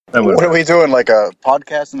What are we doing? Like a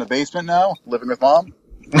podcast in the basement now? Living with mom?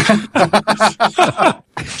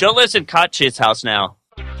 Joe lives in Katya's house now.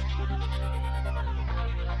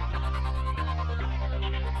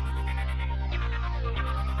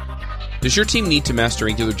 Does your team need to master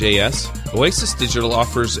AngularJS? Oasis Digital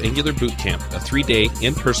offers Angular Bootcamp, a 3-day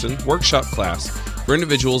in-person workshop class for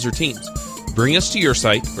individuals or teams. Bring us to your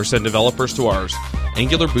site or send developers to ours,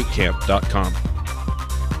 angularbootcamp.com.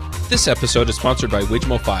 This episode is sponsored by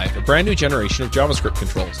Wijmo 5, a brand new generation of JavaScript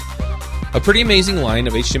controls. A pretty amazing line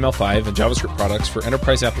of HTML5 and JavaScript products for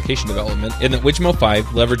enterprise application development in that Wijmo 5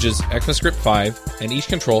 leverages ECMAScript 5 and each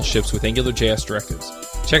control ships with AngularJS directives.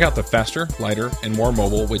 Check out the faster, lighter, and more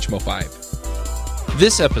mobile Wijmo 5.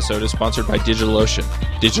 This episode is sponsored by DigitalOcean.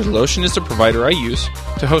 DigitalOcean is the provider I use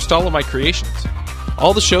to host all of my creations.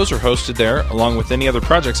 All the shows are hosted there, along with any other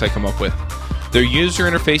projects I come up with. Their user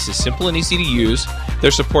interface is simple and easy to use, their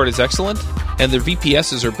support is excellent, and their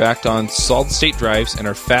VPSs are backed on solid-state drives and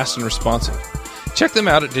are fast and responsive. Check them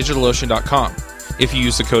out at DigitalOcean.com. If you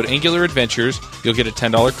use the code AngularAdventures, you'll get a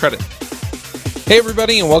 $10 credit. Hey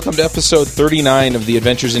everybody, and welcome to episode 39 of the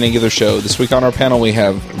Adventures in Angular show. This week on our panel we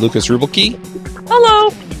have Lucas Rubelke.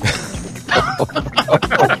 Hello.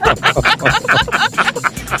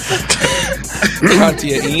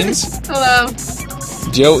 Katya Eames. Hello.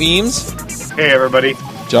 Joe Eames. Hey everybody.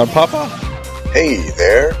 John Papa. Hey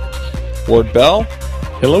there. Ward Bell.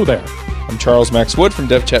 Hello there. I'm Charles Max Wood from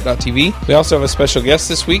DevChat.tv. We also have a special guest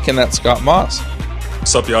this week, and that's Scott Moss.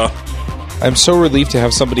 What's up, y'all? I'm so relieved to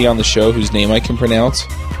have somebody on the show whose name I can pronounce.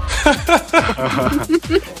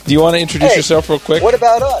 Do you want to introduce yourself real quick? What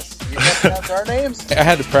about us? You can't pronounce our names? I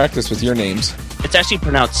had to practice with your names. It's actually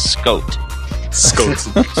pronounced Scote. Scote.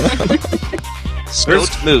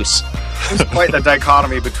 Scote Moose. There's quite the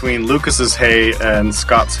dichotomy between Lucas's hay and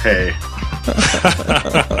Scott's hay.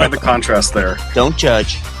 Quite the contrast there. Don't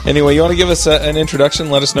judge. Anyway, you want to give us an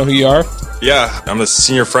introduction? Let us know who you are. Yeah, I'm a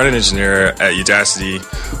senior front-end engineer at Udacity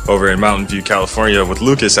over in Mountain View, California with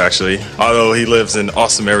Lucas, actually, although he lives in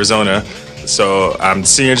Austin, Arizona. So I'm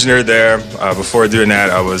senior engineer there. Before doing that,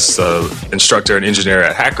 I was instructor and engineer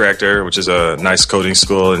at Hack Reactor, which is a nice coding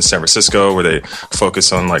school in San Francisco where they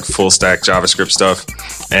focus on like full stack JavaScript stuff.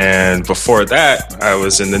 And before that, I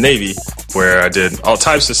was in the Navy where I did all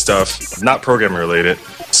types of stuff, not programming related.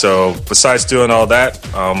 So besides doing all that,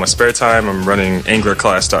 my spare time, I'm running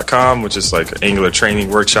AngularClass.com, which is like Angular training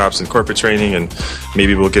workshops and corporate training, and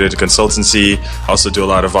maybe we'll get into consultancy. Also do a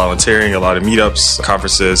lot of volunteering, a lot of meetups,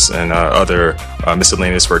 conferences, and other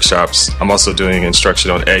miscellaneous workshops. I'm also doing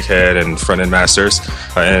instruction on Egghead and Front-End Masters,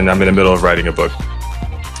 and I'm in the middle of writing a book.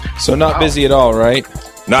 So not busy at all, right?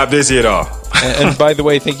 Not busy at all. And by the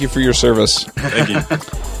way, thank you for your service. Thank you.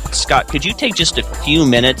 Scott, could you take just a few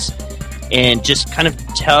minutes and just kind of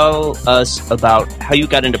tell us about how you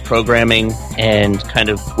got into programming and kind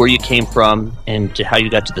of where you came from and to how you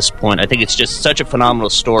got to this point? I think it's just such a phenomenal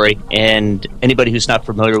story, and anybody who's not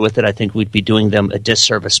familiar with it, I think we'd be doing them a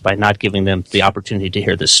disservice by not giving them the opportunity to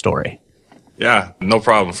hear this story. Yeah, no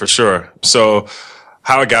problem, for sure. So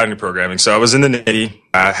how I got into programming. So I was in the Navy.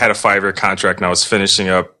 I had a 5-year contract, and I was finishing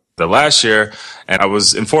up the last year, and I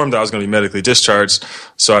was informed that I was going to be medically discharged.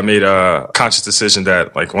 So I made a conscious decision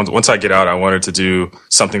that, like, once I get out, I wanted to do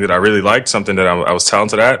something that I really liked, something that I was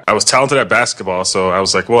talented at. I was talented at basketball, so I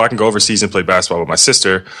was like, well, I can go overseas and play basketball with my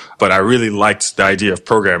sister. But I really liked the idea of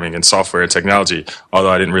programming and software and technology,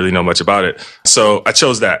 although I didn't really know much about it. So I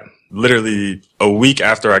chose that. Literally a week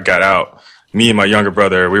after I got out, me and my younger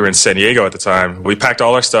brother, we were in San Diego at the time. We packed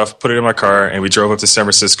all our stuff, put it in my car, and we drove up to San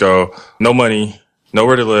Francisco. No money,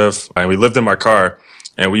 nowhere to live, and we lived in my car,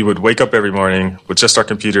 and we would wake up every morning with just our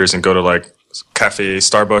computers and go to like cafes,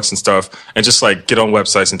 Starbucks and stuff, and just like get on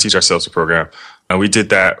websites and teach ourselves to program. And we did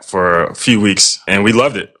that for a few weeks, and we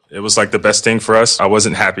loved it. It was like the best thing for us. I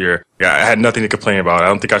wasn't happier. Yeah, I had nothing to complain about. I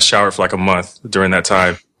don't think I showered for like a month during that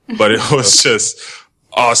time, but it was just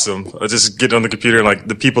awesome. I just get on the computer, and like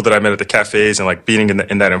the people that I met at the cafes and like being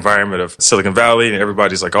in that environment of Silicon Valley, and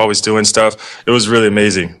everybody's like always doing stuff. It was really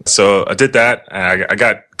amazing. So I did that, and I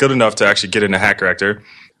got good enough to actually get into Hack Reactor.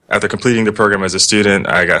 After completing the program as a student,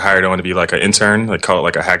 I got hired on to be like an intern, like call it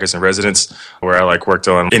like a hackers in residence, where I like worked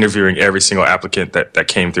on interviewing every single applicant that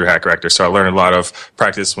came through Hack Reactor. So I learned a lot of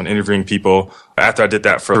practice when interviewing people. After I did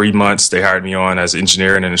that for 3 months, they hired me on as an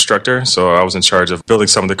engineer and an instructor. So I was in charge of building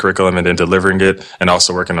some of the curriculum and then delivering it, and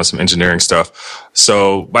also working on some engineering stuff.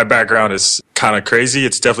 So my background is kind of crazy.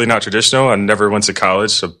 It's definitely not traditional. I never went to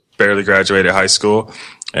college. So barely graduated high school,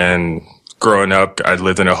 and growing up, I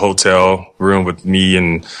lived in a hotel room with me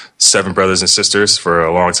and 7 brothers and sisters for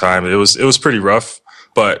a long time. It was pretty rough.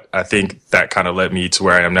 But I think that kind of led me to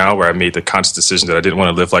where I am now, where I made the conscious decision that I didn't want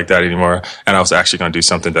to live like that anymore, and I was actually going to do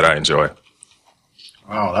something that I enjoy.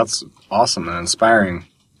 Wow, that's awesome and inspiring.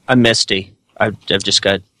 I'm misty. I've just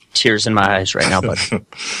got tears in my eyes right now. But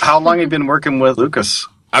How long have you been working with Lucas?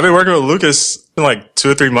 I've been working with Lucas in like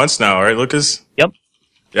 2 or 3 months now, right, Lucas? yep.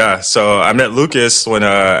 Yeah, so I met Lucas when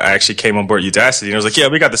I actually came on board Udacity, and I was like, yeah,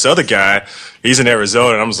 we got this other guy. He's in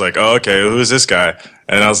Arizona. And I was like, oh, okay, who is this guy?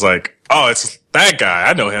 And I was like, oh, it's that guy.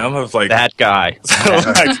 I know him. I was like, That guy.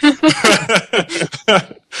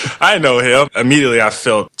 I know him. Immediately, I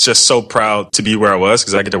felt just so proud to be where I was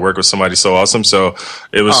because I get to work with somebody so awesome. So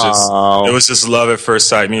it was just love at first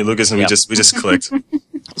sight. Me and Lucas, and we just clicked.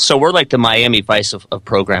 So we're like the Miami Vice of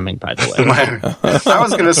programming, by the way. I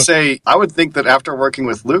was going to say, I would think that after working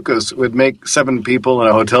with Lucas, it would make 7 people in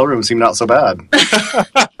a hotel room seem not so bad.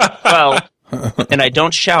 Well, and I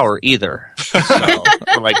don't shower either. So,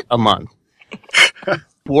 for like a month.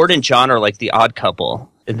 Ward and John are like the odd couple.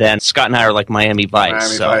 And then Scott and I are like Miami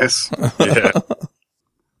Vice. Vice. Yeah.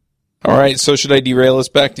 All right, so should I derail us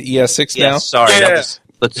back to ES6 now? Yes, sorry. Yeah.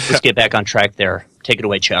 Let's get back on track there. Take it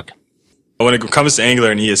away, Chuck. When it comes to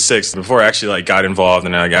Angular and ES6, before I actually got involved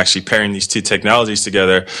and actually pairing these two technologies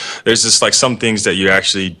together, there's just like some things that you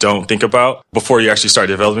actually don't think about before you actually start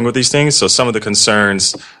developing with these things. So some of the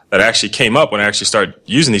concerns that actually came up when I actually started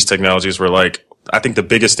using these technologies were like, I think the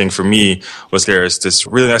biggest thing for me was there's this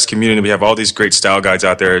really nice community. We have all these great style guides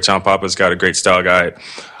out there. John Papa's got a great style guide.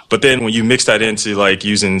 But then when you mix that into like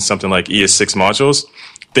using something like ES6 modules,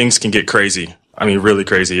 things can get crazy. I mean, really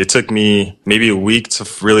crazy. It took me maybe a week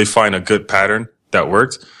to really find a good pattern that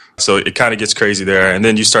worked. So it kind of gets crazy there. And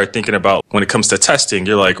then you start thinking about when it comes to testing,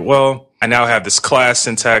 you're like, well, I now have this class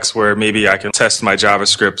syntax where maybe I can test my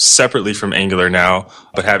JavaScript separately from Angular now,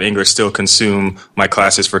 but have Angular still consume my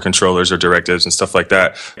classes for controllers or directives and stuff like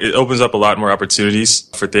that. It opens up a lot more opportunities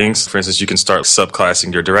for things. For instance, you can start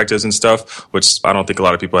subclassing your directives and stuff, which I don't think a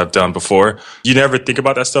lot of people have done before. You never think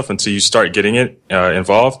about that stuff until you start getting it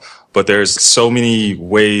involved. But there's so many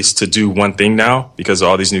ways to do one thing now because of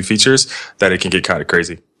all these new features that it can get kind of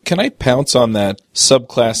crazy. Can I pounce on that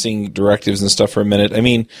subclassing directives and stuff for a minute? I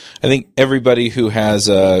mean, I think everybody who has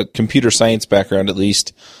a computer science background, at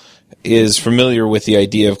least, is familiar with the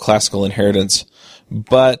idea of classical inheritance,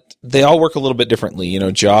 but they all work a little bit differently. You know,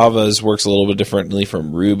 Java's works a little bit differently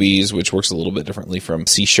from Ruby's, which works a little bit differently from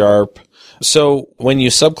C#. So when you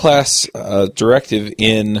subclass a directive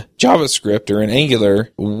in JavaScript or in Angular,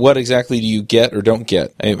 what exactly do you get or don't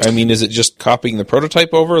get? I mean, is it just copying the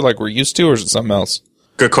prototype over like we're used to, or is it something else?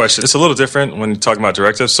 Good question. It's a little different when you're talking about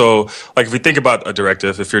directives. So, like, if we think about a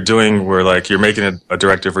directive, if you're doing where, like, you're making a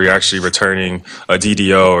directive where you're actually returning a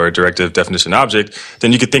DDO or a directive definition object,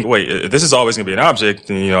 then you could think, wait, if this is always going to be an object,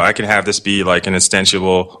 then, you know, I can have this be like an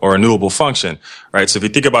instantiable or renewable function, right? So if you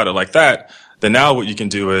think about it like that, then now what you can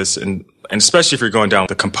do is, and especially if you're going down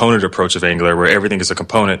the component approach of Angular where everything is a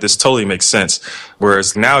component, this totally makes sense.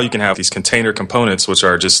 Whereas now you can have these container components, which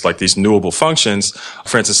are just like these newable functions.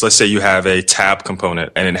 For instance, let's say you have a tab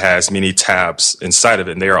component and it has many tabs inside of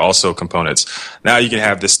it, and they are also components. Now you can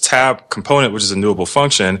have this tab component, which is a newable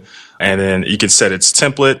function, and then you can set its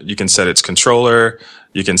template, you can set its controller,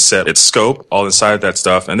 you can set its scope all inside that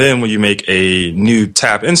stuff. And then when you make a new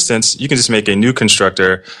tab instance, you can just make a new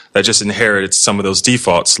constructor that just inherits some of those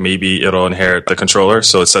defaults. Maybe it'll inherit the controller,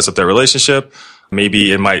 so it sets up that relationship.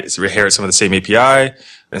 Maybe it might inherit some of the same API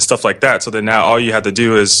and stuff like that. So then now all you have to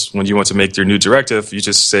do is when you want to make your new directive, you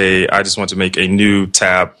just say, I just want to make a new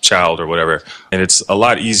tab child or whatever. And it's a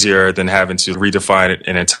lot easier than having to redefine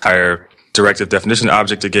an entire directive definition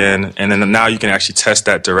object again, and then now you can actually test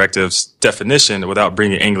that directive's definition without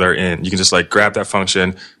bringing Angular in. You can just like grab that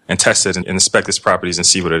function and test it and inspect its properties and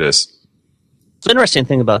see what it is. The interesting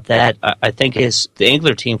thing about that, I think, is the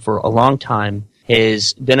Angular team for a long time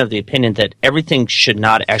has been of the opinion that everything should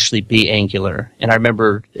not actually be Angular. And I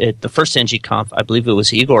remember at the first NGConf, I believe it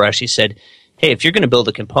was Igor actually said, hey, if you're going to build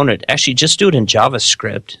a component, actually just do it in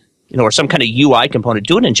JavaScript, you know, or some kind of UI component.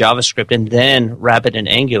 Do it in JavaScript and then wrap it in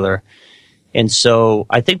Angular. And so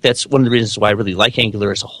I think that's one of the reasons why I really like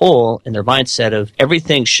Angular as a whole, and their mindset of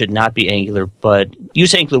everything should not be Angular, but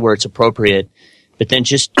use Angular where it's appropriate, but then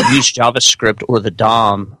just use JavaScript or the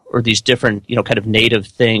DOM or these different, you know, kind of native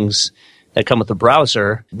things that come with the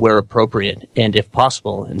browser where appropriate and if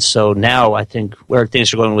possible. And so now I think where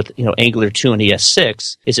things are going with, you know, Angular 2 and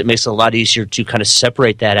ES6 is it makes it a lot easier to kind of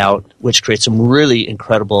separate that out, which creates some really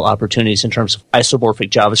incredible opportunities in terms of isomorphic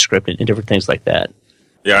JavaScript and different things like that.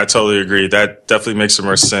 Yeah, I totally agree. That definitely makes some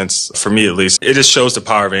more sense, for me at least. It just shows the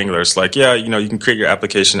power of Angular. It's like, yeah, you know, you can create your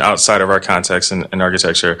application outside of our context and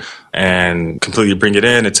architecture and completely bring it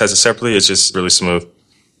in and test it separately. It's just really smooth.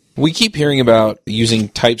 We keep hearing about using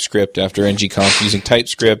TypeScript after ngconf, using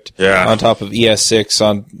TypeScript on top of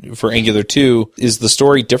ES6 for Angular 2. Is the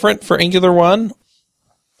story different for Angular 1?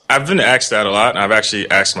 I've been asked that a lot, and I've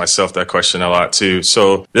actually asked myself that question a lot too.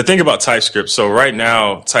 So the thing about TypeScript, so right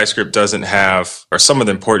now, TypeScript doesn't have, or some of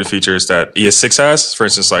the important features that ES6 has, for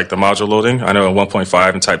instance, like the module loading. I know in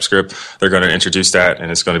 1.5 in TypeScript, they're going to introduce that,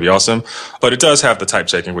 and it's going to be awesome. But it does have the type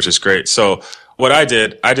checking, which is great. So what I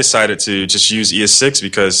did, I decided to just use ES6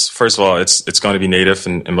 because, first of all, it's going to be native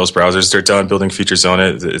in most browsers. They're done building features on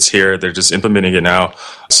it. It's here. They're just implementing it now.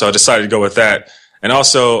 So I decided to go with that. And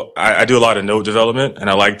also, I do a lot of Node development, and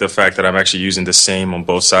I like the fact that I'm actually using the same on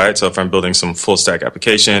both sides. So if I'm building some full stack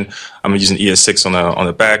application, I'm using ES6 on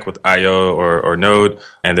the back with IO or Node,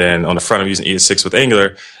 and then on the front, I'm using ES6 with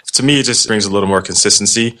Angular. To me, it just brings a little more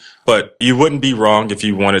consistency. But you wouldn't be wrong if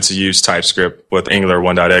you wanted to use TypeScript with Angular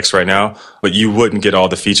 1.x right now, but you wouldn't get all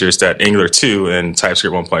the features that Angular 2 and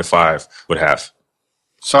TypeScript 1.5 would have.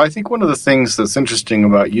 So I think one of the things that's interesting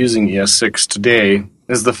about using ES6 today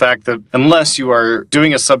is the fact that unless you are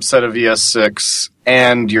doing a subset of ES6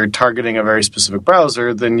 and you're targeting a very specific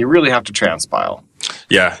browser, then you really have to transpile.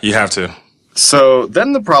 Yeah, you have to. So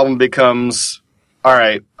then the problem becomes, all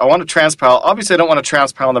right, I want to transpile. Obviously, I don't want to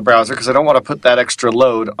transpile in the browser because I don't want to put that extra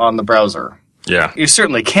load on the browser. Yeah. You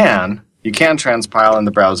certainly can. You can transpile in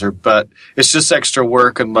the browser, but it's just extra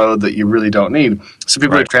work and load that you really don't need. So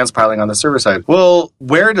people are transpiling on the server side. Well,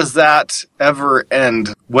 where does that ever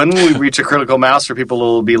end? When we reach a critical mass where people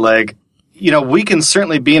will be like, we can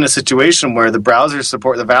certainly be in a situation where the browsers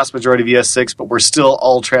support the vast majority of ES6, but we're still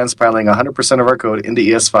all transpiling 100% of our code into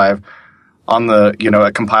ES5 on the,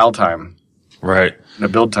 at compile time. Right. And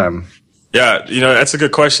at build time. Yeah, that's a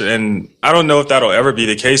good question. And I don't know if that'll ever be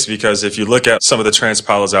the case because if you look at some of the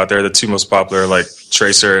transpilers out there, the two most popular, like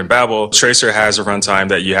Tracer and Babel, Tracer has a runtime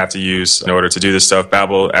that you have to use in order to do this stuff.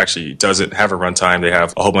 Babel actually doesn't have a runtime. They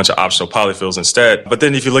have a whole bunch of optional polyfills instead. But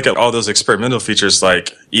then if you look at all those experimental features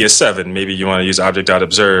like ES7, maybe you want to use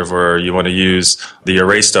object.observe or you want to use the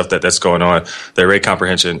array stuff that's going on, the array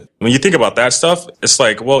comprehension. When you think about that stuff, it's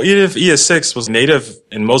like, well, even if ES6 was native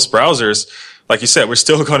in most browsers, like you said, we're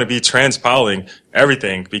still going to be transpiling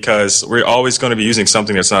everything because we're always going to be using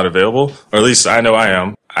something that's not available, or at least I know I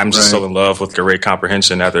am. I'm just so in love with array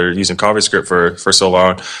comprehension after using CoffeeScript for so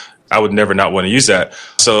long. I would never not want to use that.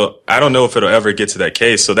 So I don't know if it'll ever get to that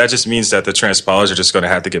case. So that just means that the transpilers are just going to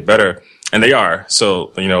have to get better. And they are.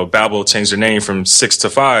 So, Babel changed their name from 6 to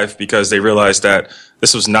 5 because they realized that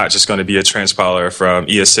this was not just going to be a transpiler from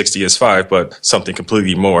ES6 to ES5, but something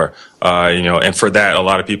completely more. And for that, a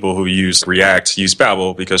lot of people who use React use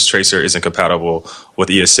Babel because Tracer isn't compatible with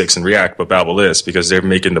ES6 and React, but Babel is because they're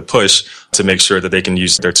making the push to make sure that they can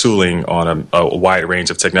use their tooling on a wide range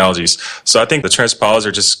of technologies. So I think the transpilers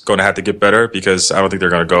are just going to have to get better because I don't think they're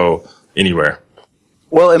going to go anywhere.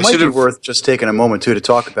 Well, it might be worth just taking a moment, too, to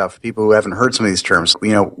talk about for people who haven't heard some of these terms.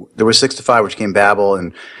 There was 6 to 5, which came Babel,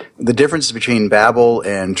 and the differences between Babel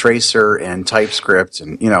and Tracer and TypeScript.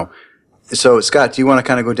 And, so, Scott, do you want to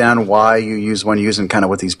kind of go down why you use one use and kind of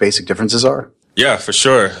what these basic differences are? Yeah, for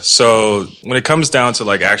sure. So when it comes down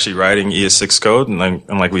to actually writing ES6 code, and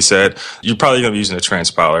like we said, you're probably going to be using a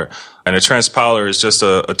transpiler. And a transpiler is just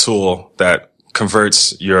a tool that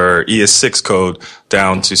converts your ES6 code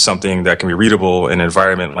down to something that can be readable in an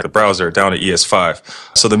environment like a browser down to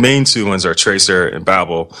ES5. So the main two ones are Tracer and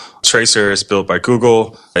Babel. Tracer is built by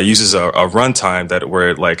Google. It uses a runtime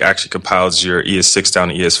where it actually compiles your ES6 down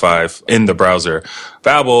to ES5 in the browser.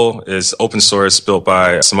 Babel is open source, built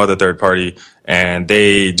by some other third party, and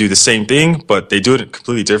they do the same thing, but they do it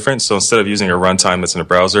completely different. So instead of using a runtime that's in a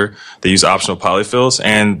browser, they use optional polyfills,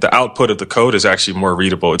 and the output of the code is actually more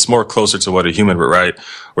readable. It's more closer to what a human would write,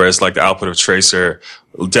 whereas the output of Tracer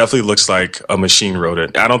definitely looks like a machine wrote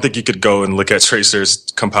it. I don't think you could go and look at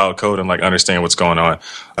Tracer's compiled code and understand what's going on.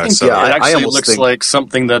 It actually looks like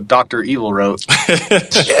something that Dr. Evil wrote.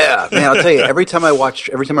 Yeah, man, I'll tell you, every time I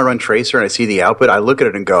run Tracer and I see the output, I look at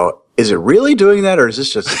it and go, is it really doing that or is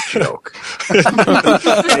this just a joke?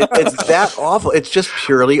 It's that awful. It's just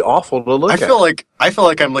purely awful to look at. I feel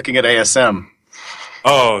like I'm looking at ASM.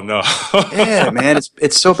 Oh, no. Yeah, man,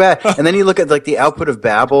 it's so bad. And then you look at the output of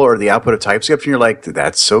Babel or the output of TypeScript and you're like,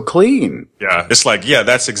 that's so clean. Yeah, it's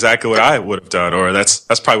that's exactly what I would have done, or that's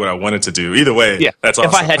probably what I wanted to do. Either way, that's awesome.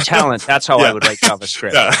 If I had talent, that's how I would write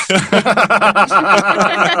JavaScript. Yeah.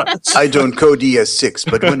 I don't code ES6,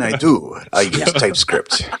 but when I do, I use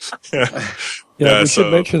TypeScript. We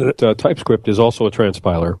should mention that TypeScript is also a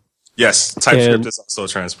transpiler. Yes, TypeScript is also a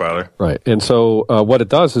transpiler. Right. And so what it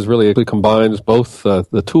does is really it combines both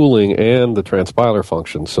the tooling and the transpiler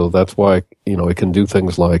functions. So that's why, it can do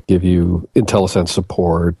things like give you IntelliSense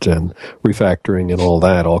support and refactoring and all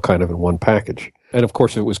that, all kind of in one package. And of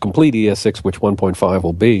course, if it was complete ES6, which 1.5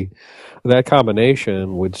 will be, that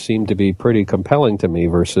combination would seem to be pretty compelling to me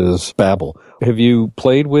versus Babel. Have you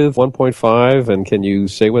played with 1.5, and can you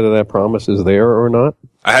say whether that promise is there or not?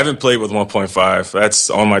 I haven't played with 1.5. That's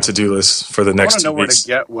on my to-do list for the next 2 weeks. I want to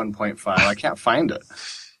know where to get 1.5. I can't find it.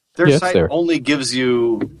 Their site only gives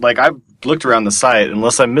you, I've looked around the site,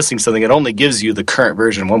 unless I'm missing something, it only gives you the current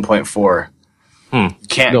version, 1.4. You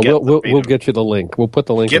can't get we'll get you the link. We'll put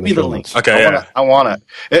the link in the show notes. Okay, I want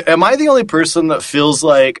it. Am I the only person that feels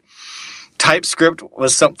like TypeScript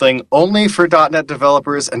was something only for .NET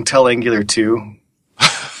developers until Angular 2?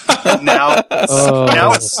 Now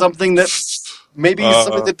it's something that maybe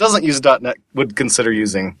somebody that doesn't use .NET would consider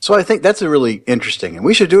using. So I think that's a really interesting, and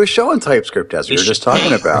we should do a show on TypeScript as we were just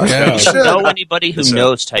talking about. You should know anybody who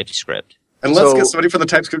knows TypeScript. And let's get somebody from the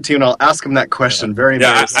TypeScript team, and I'll ask them that question very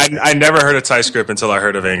I never heard of TypeScript until I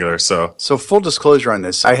heard of Angular. So full disclosure on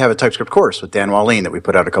this, I have a TypeScript course with Dan Wallin that we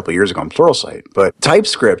put out a couple of years ago on Pluralsight. But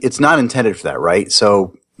TypeScript, it's not intended for that, right?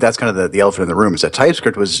 So that's kind of the elephant in the room, is that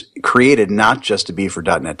TypeScript was created not just to be for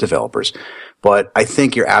 .NET developers. But I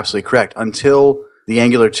think you're absolutely correct. Until the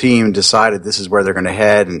Angular team decided this is where they're going to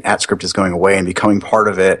head and AtScript is going away and becoming part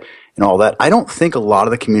of it and all that, I don't think a lot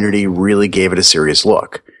of the community really gave it a serious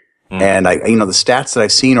look. And the stats that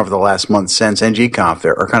I've seen over the last month since ngConf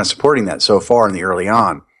are kind of supporting that so far in the early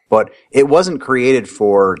on. But it wasn't created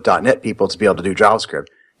for .NET people to be able to do JavaScript.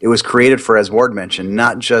 It was created for, as Ward mentioned,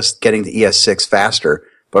 not just getting to ES6 faster,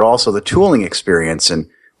 but also the tooling experience. And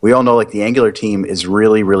we all know the Angular team is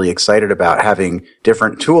really, really excited about having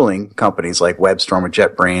different tooling companies like WebStorm with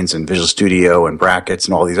JetBrains and Visual Studio and Brackets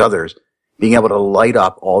and all these others being able to light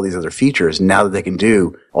up all these other features now that they can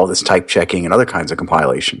do all this type checking and other kinds of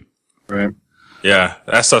compilation. Right. Yeah,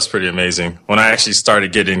 that stuff's pretty amazing. When I actually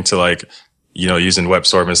started getting to using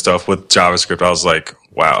WebStorm and stuff with JavaScript, I was like,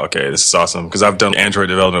 wow, okay, this is awesome. Because I've done Android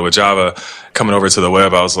development with Java. Coming over to the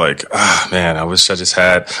web, I was like, man, I wish I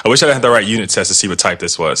had the right unit test to see what type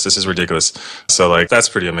this was. This is ridiculous. So that's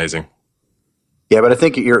pretty amazing. Yeah, but I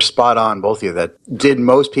think you're spot on, both of you, that did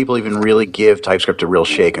most people even really give TypeScript a real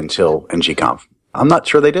shake until ngConf? I'm not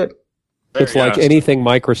sure they did. It's like anything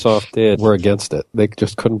Microsoft did, we're against it. They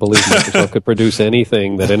just couldn't believe Microsoft could produce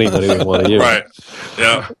anything that anybody would want to use. Right.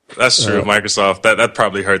 Yeah, that's true. Microsoft, that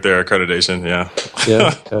probably hurt their accreditation. Yeah.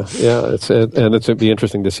 It'd be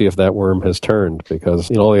interesting to see if that worm has turned, because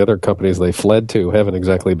all the other companies they fled to haven't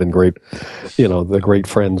exactly been great. The great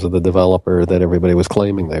friends of the developer that everybody was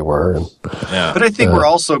claiming they were. But I think we're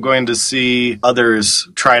also going to see others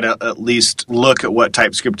try to at least look at what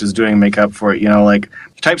TypeScript is doing and make up for it.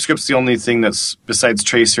 TypeScript's the only thing that's besides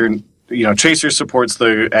Tracer. Tracer supports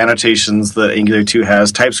the annotations that Angular 2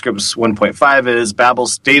 has. TypeScript's 1.5 is. Babel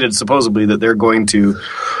stated supposedly that they're going to.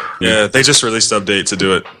 Yeah, they just released an update to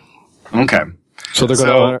do it. Okay. So they're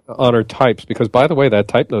going to honor types, because, by the way, that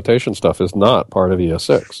type notation stuff is not part of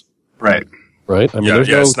ES6. Right. Right? I mean,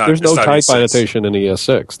 there's no type ES6. Annotation in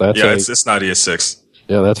ES6. It's not ES6.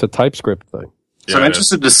 Yeah, that's a TypeScript thing. So I'm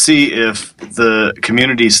interested to see if the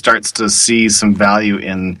community starts to see some value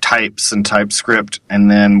in types and TypeScript, and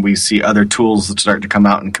then we see other tools that start to come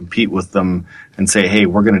out and compete with them and say, hey,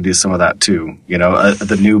 we're going to do some of that too.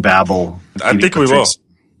 The new Babel. I think we will.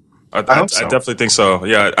 I hope so. I definitely think so.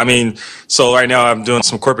 Yeah. I mean, so right now I'm doing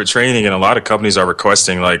some corporate training, and a lot of companies are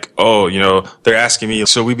requesting they're asking me,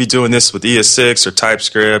 should we be doing this with ES6 or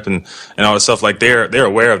TypeScript and all this stuff? They're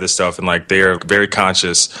aware of this stuff, and they're very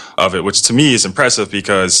conscious of it, which to me is impressive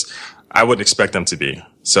because I wouldn't expect them to be.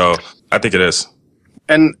 So I think it is.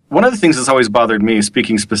 And one of the things that's always bothered me,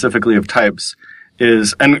 speaking specifically of types,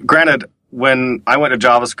 is, and granted, when I went to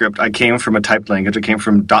JavaScript, I came from a typed language. I came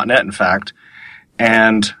from .NET, in fact.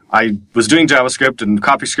 And I was doing JavaScript, and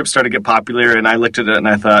CoffeeScript started to get popular, and I looked at it and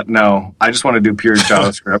I thought, no, I just want to do pure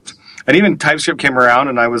JavaScript. And even TypeScript came around,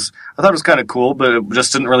 and I thought it was kind of cool, but it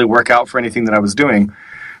just didn't really work out for anything that I was doing.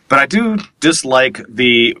 But I do dislike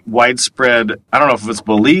the widespread, I don't know if it's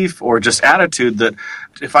belief or just attitude, that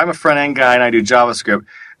if I'm a front-end guy and I do JavaScript,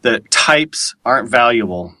 that types aren't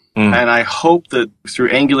valuable. And I hope that through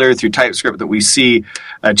Angular, through TypeScript, that we see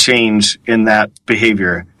a change in that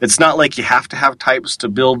behavior. It's not like you have to have types to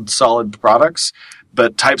build solid products,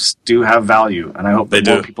 but types do have value, and I hope that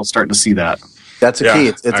more people start to see that. That's a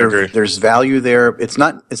key. I agree. There's value there. It's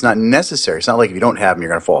not necessary. It's not like if you don't have them, you're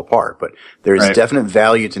going to fall apart. But there's definite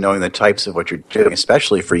value to knowing the types of what you're doing,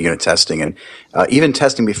 especially for unit testing and even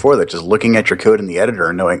testing before that. Just looking at your code in the editor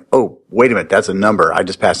and knowing, oh, wait a minute, that's a number. I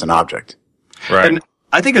just passed an object. Right. And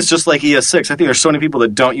I think it's just like ES6. I think there's so many people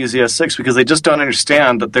that don't use ES6 because they just don't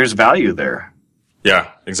understand that there's value there.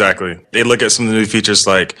 Yeah, exactly. They look at some of the new features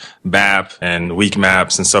like map and weak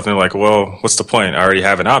maps and stuff, and they're like, well, what's the point? I already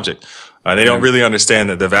have an object. They don't really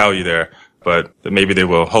understand the value there, but maybe they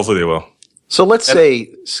will. Hopefully they will. So let's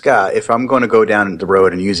say, Scott, if I'm going to go down the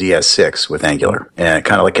road and use ES6 with Angular, and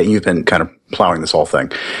kind of like you've been kind of plowing this whole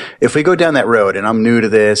thing. If we go down that road and I'm new to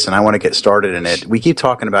this and I want to get started in it, we keep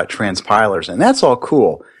talking about transpilers, and that's all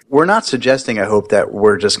cool. We're not suggesting, I hope, that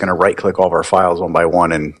we're just going to right-click all of our files one by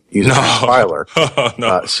one and use a transpiler.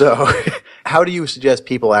 No. So how do you suggest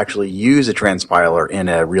people actually use a transpiler in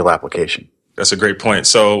a real application? That's a great point.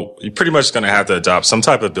 So you're pretty much going to have to adopt some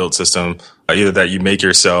type of build system, either that you make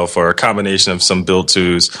yourself or a combination of some build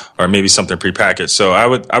tools or maybe something prepackaged. So I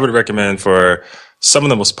would recommend for some of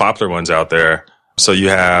the most popular ones out there. So you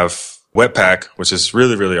have Webpack, which is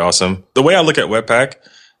really, really awesome. The way I look at Webpack,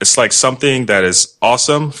 it's like something that is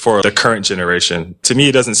awesome for the current generation. To me,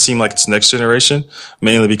 it doesn't seem like it's next generation,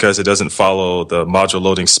 mainly because it doesn't follow the module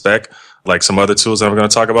loading spec like some other tools that we're going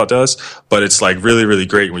to talk about does, but it's like really, really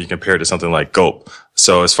great when you compare it to something like Gulp.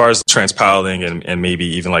 So as far as transpiling and maybe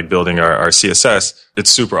even like building our CSS, it's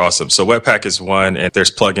super awesome. So Webpack is one, and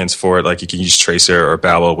there's plugins for it. Like you can use Tracer or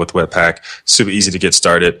Babel with Webpack. Super easy to get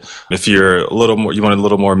started. If you're you want a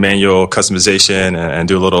little more manual customization and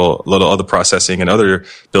do a little other processing and other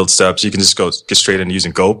build steps, you can just get straight into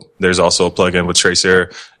using Gulp. There's also a plugin with Tracer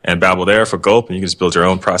and Babel there for Gulp, and you can just build your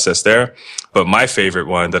own process there. But my favorite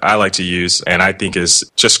one that I like to use, and I think is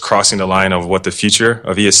just crossing the line of what the future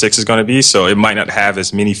of ES6 is going to be. So it might not have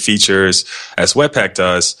as many features as Webpack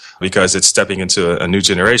does because it's stepping into a new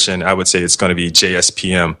generation. I would say it's going to be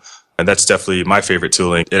JSPM. And that's definitely my favorite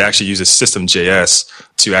tooling. It actually uses System.js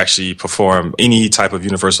to actually perform any type of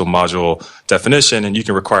universal module definition, and you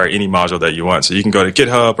can require any module that you want. So you can go to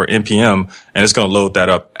GitHub or NPM, and it's going to load that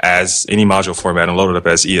up as any module format and load it up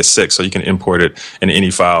as ES6, so you can import it in any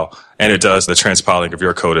file. And it does the transpiling of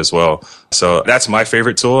your code as well. So that's my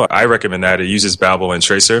favorite tool. I recommend that. It uses Babel and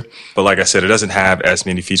Tracer. But like I said, it doesn't have as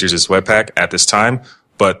many features as Webpack at this time,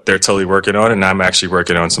 but they're totally working on it, and I'm actually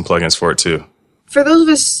working on some plugins for it too. For those of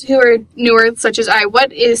us who are newer, such as I,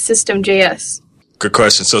 what is System.js? Good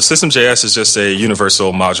question. So System.js is just a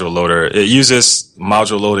universal module loader. It uses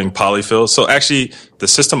module loading polyfill. So actually, the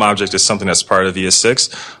system object is something that's part of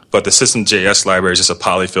ES6, but the System.js library is just a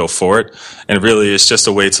polyfill for it. And really, it's just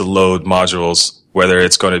a way to load modules, whether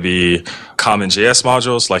it's going to be common JS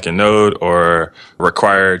modules like in Node or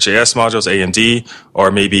required JS modules, AMD, or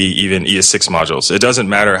maybe even ES6 modules. It doesn't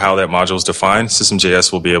matter how that module is defined.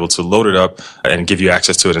 System.js will be able to load it up and give you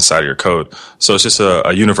access to it inside of your code. So it's just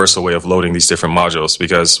a universal way of loading these different modules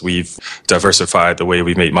because we've diversified the way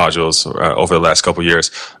we make modules over the last couple of years.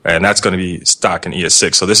 And that's going to be stock in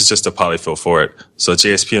ES6. So this is just a polyfill for it. So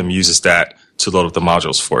JSPM uses that to load up the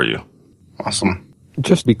modules for you. Awesome.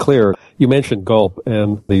 Just to be clear, you mentioned Gulp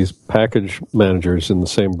and these package managers in the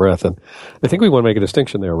same breath, and I think we want to make a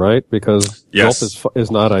distinction there, right? Because yes. Gulp is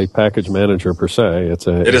not a package manager per se.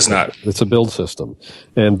 It is not. It's a build system,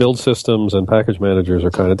 and build systems and package managers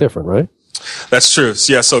are kind of different, right? That's true.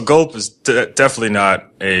 Yeah, so Gulp is definitely not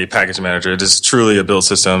a package manager. It is truly a build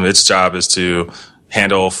system. Its job is to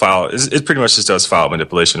handle file. It pretty much just does file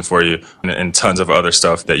manipulation for you and tons of other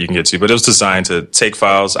stuff that you can get to. But it was designed to take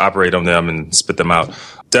files, operate on them, and spit them out.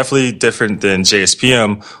 Definitely different than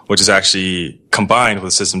JSPM, which is actually combined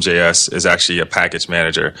with System.js, is actually a package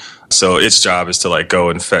manager. So its job is to like go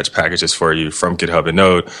and fetch packages for you from GitHub and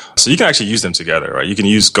Node. So you can actually use them together, right? You can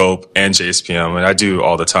use Gulp and JSPM, and I do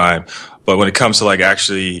all the time. But when it comes to like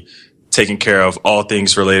actually taking care of all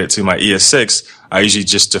things related to my ES6, I usually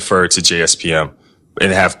just defer to JSPM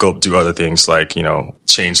and have Gulp do other things like,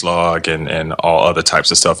 changelog and all other types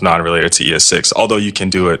of stuff non-related to ES6. Although you can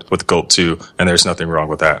do it with Gulp too, and there's nothing wrong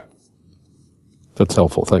with that. That's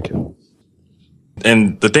helpful. Thank you.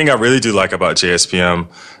 And the thing I really do like about JSPM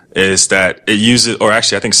is that it uses, or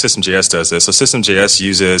actually I think System.js does this. So System.js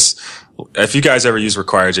uses, if you guys ever use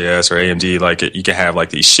Require.js or AMD, you can have like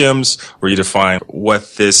these shims where you define what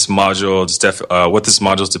this module's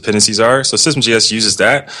dependencies are. So System.js uses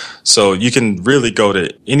that. So you can really go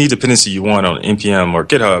to any dependency you want on NPM or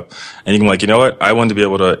GitHub, and you can like, you know what? I want to be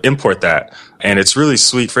able to import that. And it's really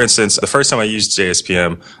sweet. For instance, the first time I used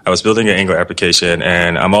JSPM, I was building an Angular application,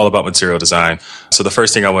 and I'm all about material design. So the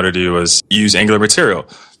first thing I wanted to do was use Angular material.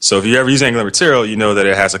 So if you ever use Angular Material, you know that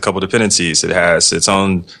it has a couple dependencies. It has its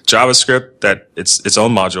own JavaScript, that its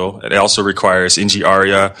own module. It also requires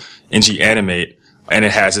ng-aria, ng-animate, and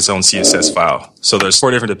it has its own CSS file. So there's 4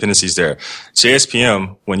 different dependencies there.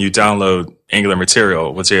 JSPM, when you download Angular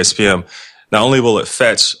Material with JSPM, not only will it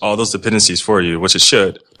fetch all those dependencies for you, which it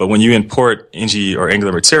should, but when you import ng or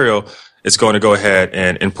Angular Material, it's going to go ahead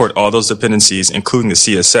and import all those dependencies, including the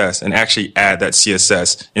CSS, and actually add that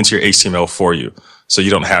CSS into your HTML for you. So you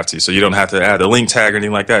don't have to. So you don't have to add a link tag or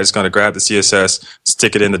anything like that. It's going to grab the CSS,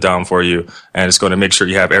 stick it in the DOM for you, and it's going to make sure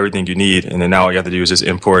you have everything you need. And then now all you have to do is just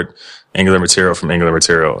import Angular Material from Angular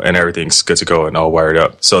Material, and everything's good to go and all wired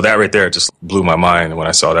up. So that right there just blew my mind when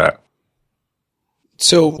I saw that.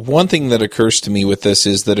 So one thing that occurs to me with this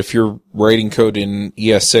is that if you're writing code in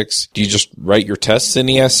ES6, do you just write your tests in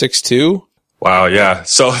ES6 too? Wow, yeah.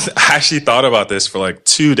 So I actually thought about this for like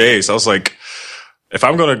 2 days. I was like, if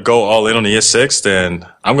I'm going to go all in on ES6, then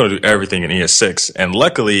I'm going to do everything in ES6. And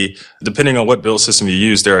luckily, depending on what build system you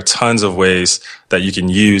use, there are tons of ways that you can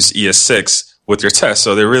use ES6 with your tests.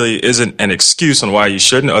 So there really isn't an excuse on why you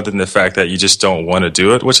shouldn't, other than the fact that you just don't want to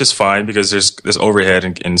do it, which is fine because there's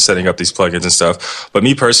overhead in setting up these plugins and stuff. But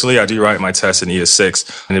me personally, I do write my tests in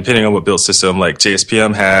ES6. And depending on what build system, like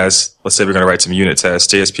JSPM has, let's say we're going to write some unit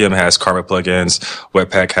tests. JSPM has Karma plugins.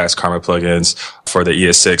 Webpack has Karma plugins for the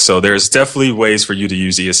ES6. So there's definitely ways for you to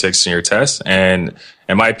use ES6 in your tests. And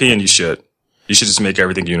in my opinion, you should. You should just make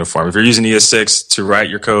everything uniform. If you're using ES6 to write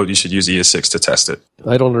your code, you should use ES6 to test it.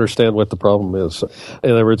 I don't understand what the problem is.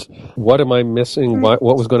 In other words, what am I missing? What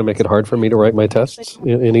was going to make it hard for me to write my tests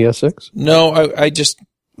in ES6? No,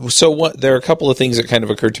 there are a couple of things that kind of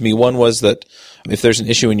occurred to me. One was that if there's an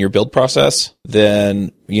issue in your build process,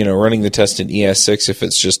 then, running the test in ES6, if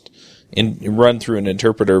it's just run through an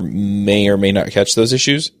interpreter, may or may not catch those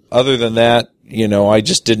issues. Other than that, I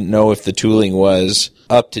just didn't know if the tooling was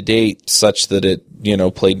up to date such that it,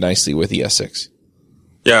 played nicely with ES6.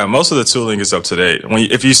 Yeah, most of the tooling is up to date.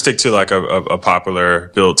 If you stick to like a popular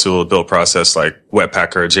build process like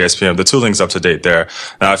Webpack or JSPM, the tooling's up to date there.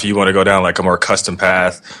 Now, if you want to go down like a more custom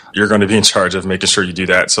path, you're going to be in charge of making sure you do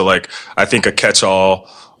that. So like, I think a catch-all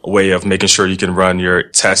way of making sure you can run your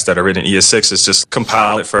tests that are written in ES6 is just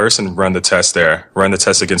compile it first and run the test there. Run the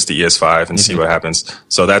test against the ES5 and see what happens.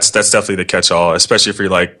 So that's definitely the catch-all, especially if you're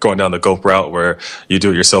like going down the Gulp route where you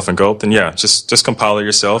do it yourself in Gulp. Then yeah, just compile it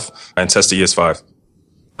yourself and test the ES5.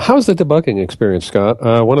 How's the debugging experience, Scott?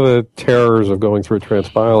 One of the terrors of going through a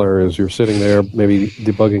transpiler is you're sitting there maybe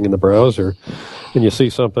debugging in the browser and you see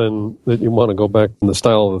something that you want to go back in the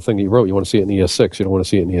style of the thing you wrote. You want to see it in ES6. You don't want to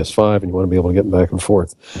see it in ES5, and you want to be able to get back and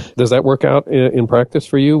forth. Does that work out in practice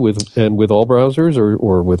for you with all browsers,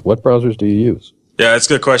 or with what browsers do you use? Yeah, it's a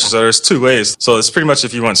good question. So there's 2 ways. So it's pretty much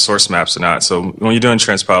if you want source maps or not. So when you're doing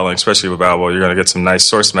transpiling, especially with Babel, you're going to get some nice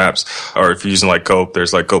source maps. Or if you're using like Gulp,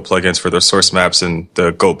 there's like Gulp plugins for the source maps, and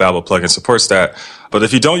the Gulp Babel plugin supports that. But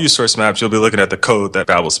if you don't use source maps, you'll be looking at the code that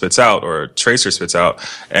Babel spits out or Tracer spits out.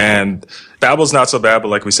 And Babel's not so bad, but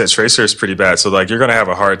like we said, Tracer is pretty bad. So like you're going to have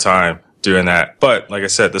a hard time doing that. But like I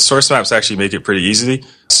said, the source maps actually make it pretty easy.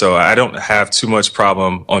 So I don't have too much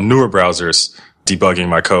problem on newer browsers debugging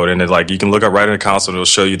my code. And like you can look up right in the console, it'll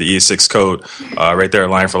show you the ES6 code right there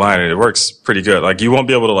line for line, and it works pretty good. Like you won't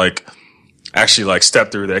be able to like actually like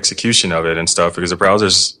step through the execution of it and stuff because the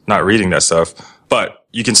browser's not reading that stuff, but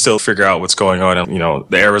you can still figure out what's going on and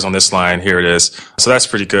the errors on this line, here it is. So that's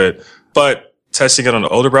pretty good. But testing it on the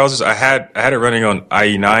older browsers, I had it running on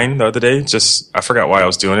IE9 the other day. I forgot why I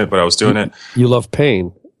was doing it, but I was doing it. You love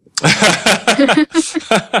pain.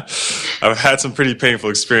 I've had some pretty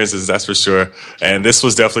painful experiences, that's for sure. And this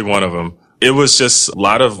was definitely one of them. It was just a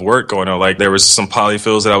lot of work going on. Like there was some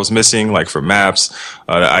polyfills that I was missing, like for maps,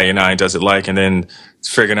 the IE9 does it like, and then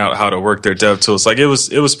figuring out how to work their dev tools. Like it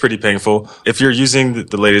was pretty painful. If you're using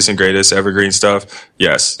the latest and greatest evergreen stuff,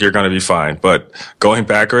 yes, you're going to be fine. But going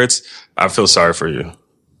backwards, I feel sorry for you.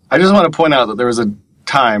 I just want to point out that there was a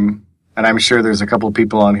time, and I'm sure there's a couple of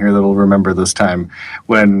people on here that will remember this time,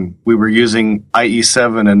 when we were using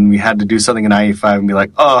IE7 and we had to do something in IE5 and be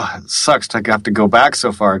like, oh, it sucks to have to go back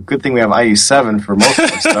so far. Good thing we have IE7 for most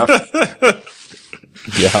of the stuff.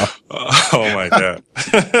 Yeah. Oh my God.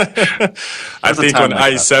 I think when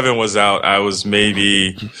IE7 was out, I was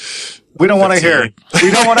maybe... We don't want to hear.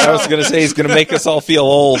 We don't want to. I was going to say he's going to make us all feel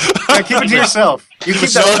old. Yeah, keep it to yourself. You keep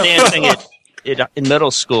that dancing in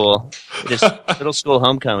middle school. Just middle school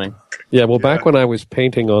homecoming. Yeah, well, back when I was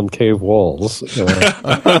painting on cave walls. Let's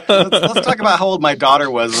talk about how old my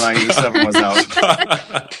daughter was when IE7 was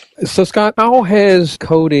out. So, Scott, how has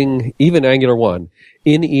coding, even Angular 1,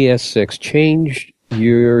 in ES6 changed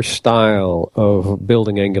your style of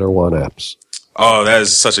building Angular 1 apps? Oh, that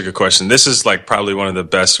is such a good question. This is like probably one of the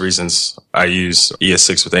best reasons I use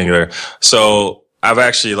ES6 with Angular. So I've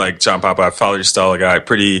actually, like John Papa, I followed your style guide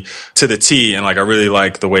pretty to the T, and like I really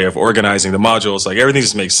like the way of organizing the modules. Like everything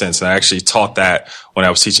just makes sense. And I actually taught that when I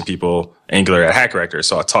was teaching people Angular at HackRector.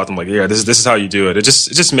 So I taught them like, yeah, this is how you do it. It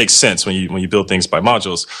just makes sense when you build things by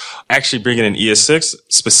modules. Actually bringing in ES6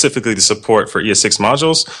 specifically to support for ES6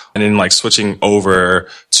 modules, and then like switching over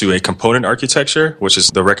to a component architecture, which is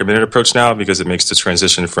the recommended approach now because it makes the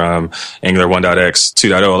transition from Angular 1.x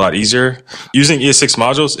 2.0 a lot easier. Using ES6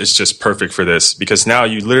 modules is just perfect for this because now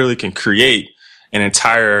you literally can create an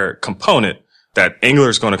entire component that Angular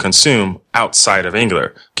is going to consume outside of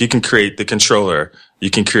Angular. You can create the controller. You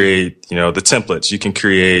can create, the templates. You can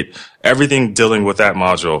create everything dealing with that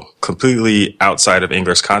module completely outside of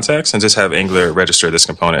Angular's context and just have Angular register this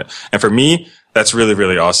component. And for me, that's really,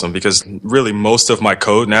 really awesome because really most of my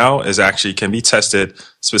code now can be tested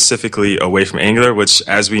specifically away from Angular, which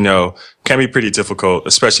as we know can be pretty difficult,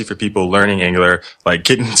 especially for people learning Angular, like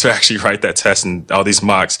getting to actually write that test and all these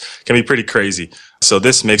mocks can be pretty crazy. So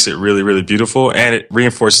this makes it really, really beautiful. And it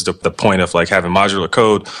reinforces the point of like having modular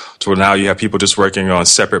code to where now you have people just working on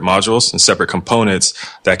separate modules and separate components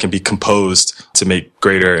that can be composed to make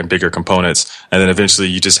greater and bigger components. And then eventually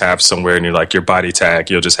you just have somewhere in your body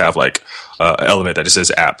tag, you'll just have like an element that just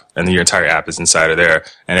says app, and then your entire app is inside of there.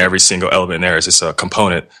 And every single element in there is just a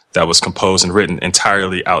component that was composed and written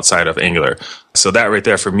entirely outside of Angular. So that right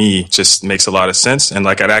there for me just makes a lot of sense. And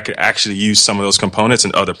like I could actually use some of those components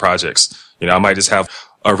in other projects. I might just have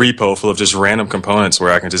a repo full of just random components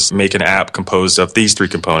where I can just make an app composed of these 3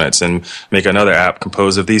 components and make another app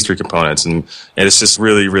composed of these 3 components. And it's just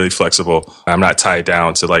really, really flexible. I'm not tied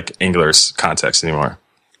down to like Angular's context anymore.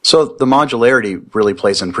 So the modularity really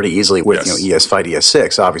plays in pretty easily with ES5,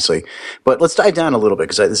 ES6, obviously. But let's dive down a little bit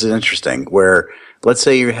because this is interesting. Where let's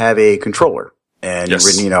say you have a controller and you've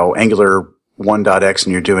written, Angular 1.x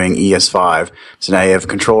and you're doing ES5. So now you have a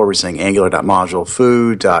controller where you're saying angular.module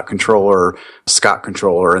foo.controller, Scott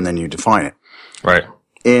controller, and then you define it. Right.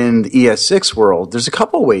 In the ES6 world, there's a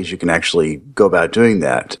couple of ways you can actually go about doing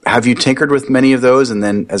that. Have you tinkered with many of those? And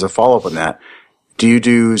then as a follow-up on that, do you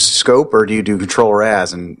do scope or do you do controller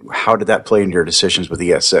as? And how did that play into your decisions with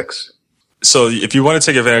ES6? So if you want to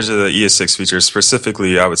take advantage of the ES6 feature,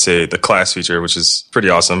 specifically, I would say the class feature, which is pretty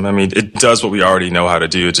awesome. I mean, it does what we already know how to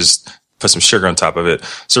do. It just put some sugar on top of it.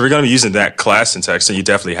 So if we're going to be using that class syntax, then you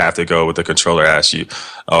definitely have to go with the controller as you.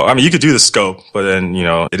 You could do the scope, but then,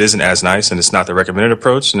 it isn't as nice and it's not the recommended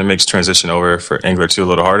approach, and it makes transition over for Angular 2 a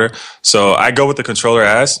little harder. So I go with the controller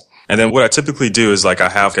as. And then what I typically do is like I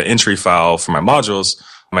have an entry file for my modules,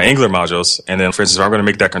 my Angular modules. And then, for instance, if I'm going to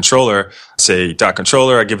make that controller, say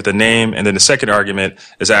 .controller, I give it the name. And then the second argument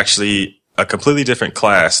is actually a completely different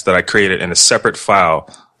class that I created in a separate file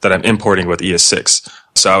that I'm importing with ES6.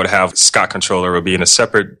 So I would have Scott controller would be in a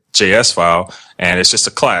separate JS file, and it's just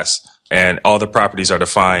a class. And all the properties are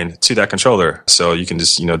defined to that controller. So you can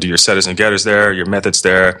just, do your setters and getters there, your methods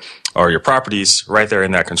there, or your properties right there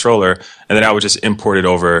in that controller. And then I would just import it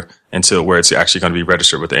over into where it's actually going to be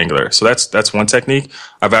registered with Angular. So that's one technique.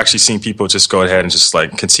 I've actually seen people just go ahead and just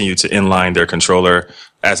like continue to inline their controller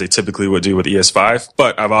as they typically would do with ES5.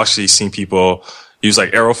 But I've actually seen people use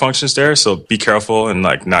like arrow functions there. So be careful and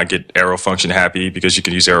like not get arrow function happy, because you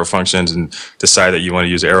can use arrow functions and decide that you want to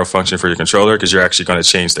use an arrow function for your controller, because you're actually going to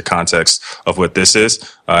change the context of what this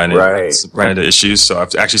is. And it's run into issues. So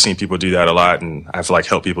I've actually seen people do that a lot, and I've like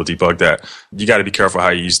helped people debug that. You got to be careful how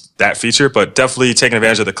you use that feature, but definitely taking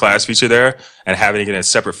advantage of the class feature there and having it in a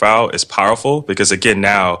separate file is powerful, because again,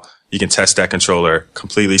 now you can test that controller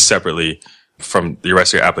completely separately from the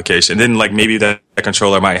rest of your application. And then like maybe that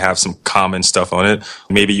controller might have some common stuff on it.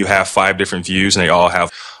 Maybe you have 5 different views and they all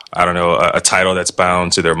have, a title that's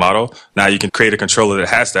bound to their model. Now you can create a controller that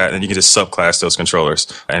has that, and you can just subclass those controllers,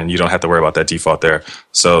 and you don't have to worry about that default there.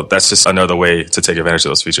 So that's just another way to take advantage of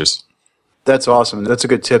those features. That's awesome. That's a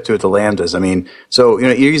good tip to it, the Lambdas. I mean, so,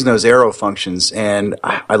 you're using those arrow functions, and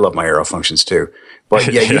I love my arrow functions too.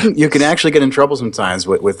 But yeah, you can actually get in trouble sometimes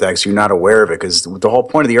with that, because you're not aware of it, because the whole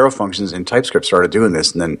point of the arrow functions in TypeScript started doing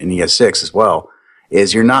this, and then in ES6 as well,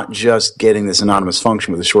 is you're not just getting this anonymous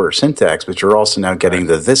function with a shorter syntax, but you're also now getting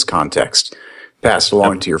the this context passed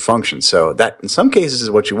along to your function. So that in some cases is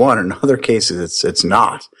what you want, in other cases it's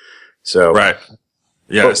not. So right.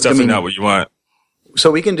 Yeah, it's definitely not what you want.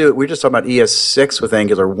 So we can do it. We're just talking about ES6 with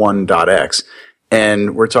Angular 1.x,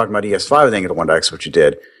 and we're talking about ES5 with Angular 1.x, which you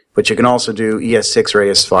did. But you can also do ES6 or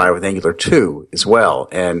ES5 with Angular 2 as well.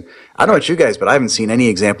 And I don't know about you guys, but I haven't seen any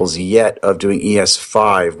examples yet of doing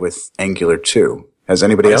ES5 with Angular 2. Has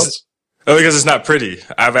anybody else? Oh, because it's not pretty.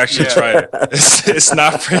 I've actually tried it. It's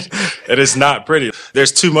not pretty. It is not pretty.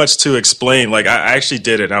 There's too much to explain. Like, I actually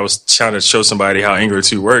did it, and I was trying to show somebody how Angular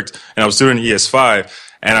 2 worked, and I was doing ES5,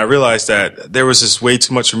 and I realized that there was just way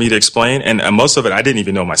too much for me to explain, and most of it I didn't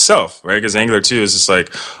even know myself, right? Because Angular 2 is just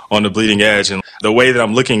like on the bleeding edge, and the way that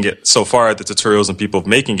I'm looking at so far at the tutorials and people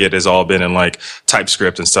making it has all been in like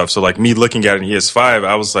TypeScript and stuff. So like me looking at it in ES5,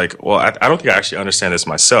 I was like, well, I don't think I actually understand this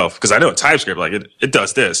myself, because I know in TypeScript, like it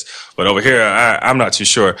does this, but over here, I'm not too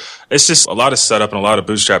sure. It's just a lot of setup and a lot of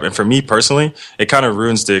bootstrap. And for me personally, it kind of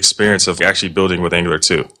ruins the experience of actually building with Angular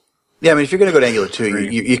 2. Yeah, I mean, if you're going to go to Angular 2,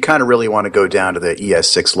 you kind of really want to go down to the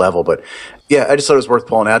ES6 level. But yeah, I just thought it was worth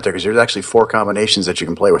pulling out there because there's actually 4 combinations that you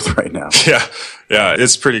can play with right now. Yeah,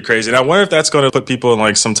 it's pretty crazy. And I wonder if that's going to put people in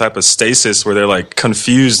like some type of stasis where they're like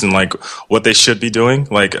confused and like what they should be doing.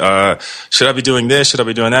 Like, should I be doing this? Should I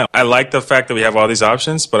be doing that? I like the fact that we have all these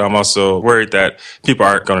options, but I'm also worried that people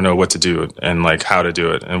aren't going to know what to do and like how to do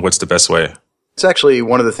it and what's the best way. It's actually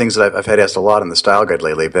one of the things that I've had asked a lot in the style guide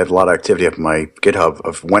lately. I've had a lot of activity up in my GitHub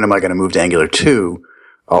of when am I going to move to Angular 2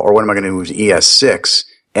 or when am I going to move to ES6?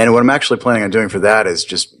 And what I'm actually planning on doing for that is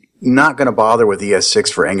just not going to bother with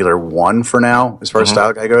ES6 for Angular 1 for now as far as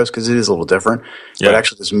style guide goes because it is a little different. Yeah. But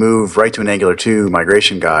actually just move right to an Angular 2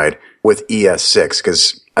 migration guide with ES6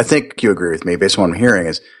 because I think you agree with me based on what I'm hearing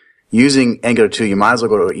is using Angular 2, you might as well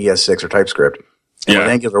go to ES6 or TypeScript. And with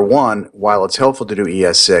Angular 1, while it's helpful to do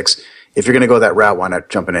ES6, if you're going to go that route, why not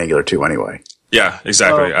jump in Angular 2 anyway? Yeah,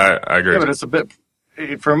 exactly. I agree. Yeah, but it's a bit,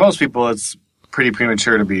 for most people, it's pretty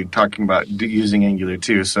premature to be talking about using Angular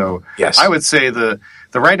 2. So yes. I would say the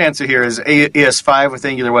right answer here is ES5 with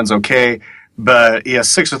Angular 1's okay, but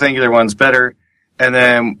ES6 with Angular 1's better. And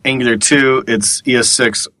then Angular 2, it's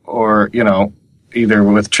ES6 or, either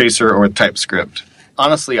with Tracer or with TypeScript.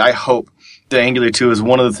 Honestly, I hope that Angular 2 is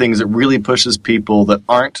one of the things that really pushes people that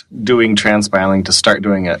aren't doing transpiling to start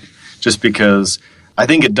doing it. Just because I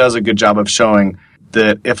think it does a good job of showing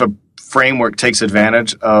that if a framework takes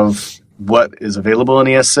advantage of what is available in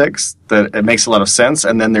ES6, that it makes a lot of sense,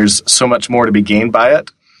 and then there's so much more to be gained by it.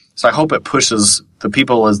 So I hope it pushes the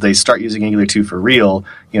people as they start using Angular 2 for real,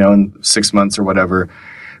 in 6 months or whatever,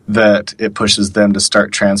 that it pushes them to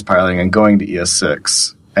start transpiling and going to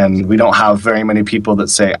ES6. And we don't have very many people that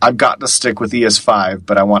say, I've got to stick with ES5,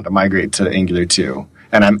 but I want to migrate to Angular 2.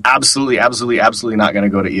 And I'm absolutely not going to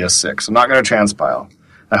go to ES6. I'm not going to transpile.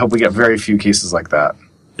 I hope we get very few cases like that.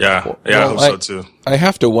 Yeah, I hope so too. I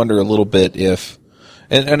have to wonder a little bit if,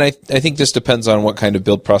 and I think this depends on what kind of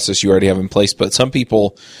build process you already have in place, but some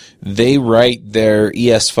people, they write their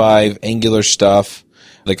ES5 Angular stuff,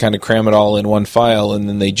 they kind of cram it all in one file, and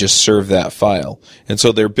then they just serve that file. And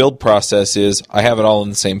so their build process is, I have it all in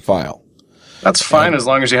the same file. That's fine as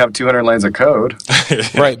long as you have 200 lines of code.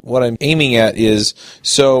 Right. What I'm aiming at is,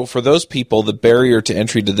 so for those people, the barrier to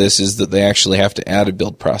entry to this is that they actually have to add a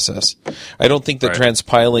build process. I don't think that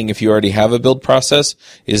transpiling, if you already have a build process,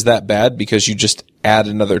 is that bad because you just add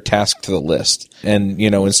another task to the list and,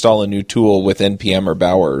 install a new tool with NPM or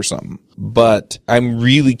Bower or something. But I'm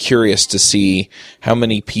really curious to see how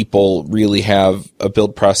many people really have a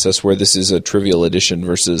build process where this is a trivial addition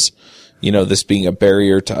versus this being a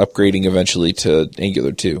barrier to upgrading eventually to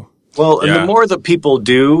Angular 2. Well, and the more that people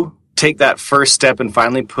do take that first step and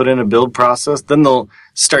finally put in a build process, then they'll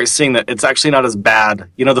start seeing that it's actually not as bad.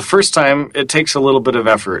 The first time, it takes a little bit of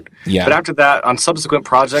effort. Yeah. But after that, on subsequent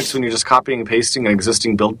projects, when you're just copying and pasting an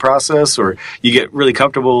existing build process, or you get really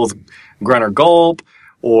comfortable with Grunt or Gulp,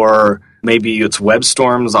 or maybe it's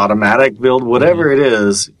WebStorm's automatic build, whatever it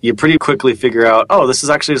is, you pretty quickly figure out, this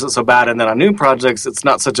is actually isn't so bad. And then on new projects, it's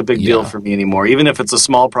not such a big deal for me anymore. Even if it's a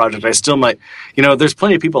small project, I still might, there's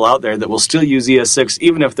plenty of people out there that will still use ES6,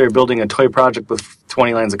 even if they're building a toy project with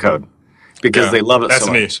 20 lines of code because they love it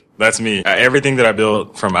so much. That's me. Everything that I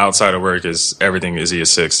build from outside of work everything is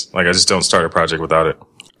ES6. Like I just don't start a project without it.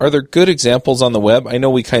 Are there good examples on the web? I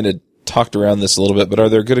know we kind of talked around this a little bit, but are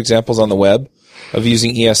there good examples on the web of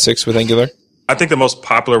using ES6 with Angular? I think the most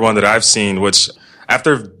popular one that I've seen, which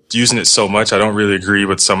after using it so much, I don't really agree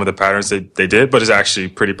with some of the patterns they did, but it's actually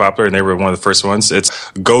pretty popular, and they were one of the first ones. It's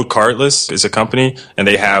GoCardless is a company, and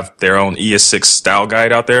they have their own ES6 style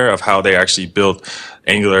guide out there of how they actually built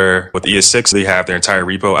Angular with ES6. They have their entire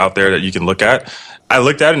repo out there that you can look at. I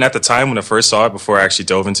looked at it, and at the time when I first saw it, before I actually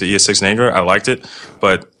dove into ES6 and Angular, I liked it.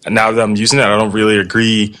 But now that I'm using it, I don't really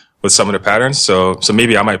agree with some of the patterns. So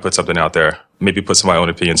maybe I might put something out there. Maybe put some of my own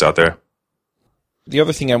opinions out there. The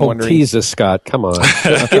other thing I'm wondering... tease us, Scott. Come on.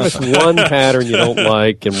 Give us one pattern you don't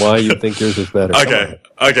like and why you think yours is better.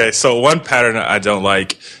 Okay. So one pattern I don't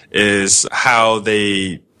like is how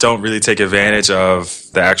they don't really take advantage of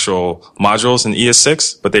the actual modules in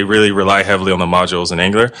ES6, but they really rely heavily on the modules in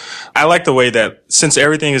Angular. I like the way that since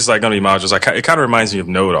everything is like going to be modules, it kind of reminds me of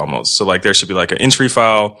Node almost. So like there should be like an entry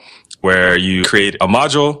file where you create a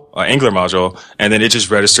module, an Angular module, and then it just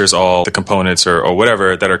registers all the components or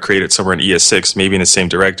whatever that are created somewhere in ES6, maybe in the same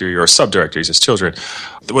directory or subdirectories as children.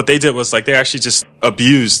 What they did was like they actually just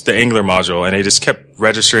abused the Angular module and they just kept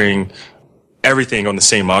registering everything on the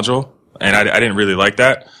same module. And I didn't really like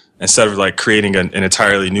that. Instead of like creating an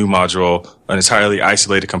entirely new module, an entirely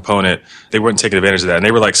isolated component, they weren't taking advantage of that. And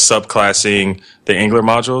they were like subclassing the Angular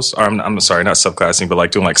modules. Or I'm sorry, not subclassing, but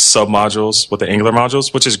like doing like submodules with the Angular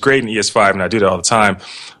modules, which is great in ES5 and I do that all the time.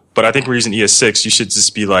 But I think we're using ES6. You should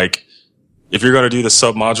just be like, if you're going to do the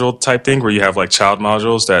submodule type thing where you have like child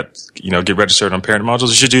modules that, get registered on parent modules,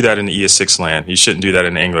 you should do that in the ES6 land. You shouldn't do that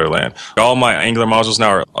in Angular land. All my Angular modules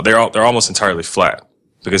now they're almost entirely flat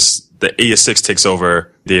because the ES6 takes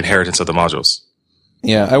over the inheritance of the modules.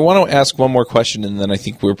 Yeah, I want to ask one more question, and then I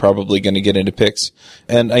think we're probably going to get into picks.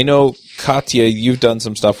 And I know, Katya, you've done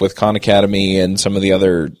some stuff with Khan Academy and some of the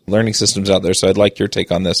other learning systems out there, so I'd like your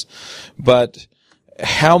take on this. But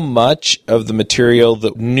how much of the material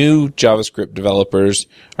that new JavaScript developers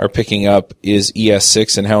are picking up is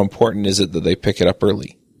ES6, and how important is it that they pick it up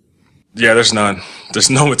early? Yeah, there's none. There's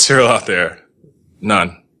no material out there.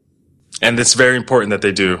 None. And it's very important that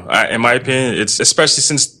they do. In my opinion, it's especially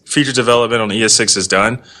since feature development on ES6 is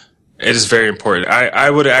done, it is very important. I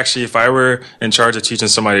would actually, if I were in charge of teaching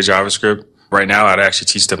somebody JavaScript right now, I'd actually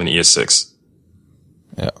teach them in ES6.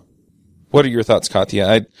 Yeah. What are your thoughts,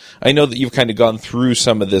 Katya? I know that you've kind of gone through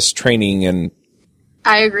some of this training and...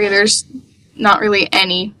 I agree. There's not really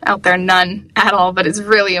any out there, none at all, but it's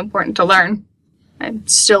really important to learn. I'm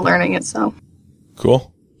still learning it, so.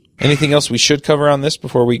 Cool. Anything else we should cover on this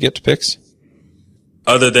before we get to picks?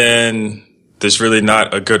 Other than there's really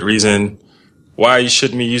not a good reason why you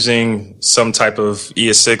shouldn't be using some type of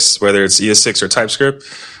ES6, whether it's ES6 or TypeScript.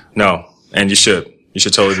 No, and you should. You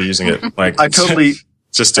should totally be using it. Like I totally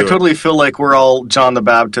feel like we're all John the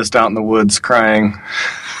Baptist out in the woods crying.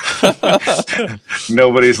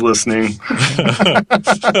 Nobody's listening.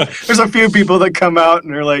 There's a few people that come out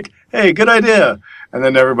and they're like, hey, good idea. And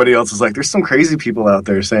then everybody else is like, there's some crazy people out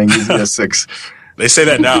there saying use ES6. They say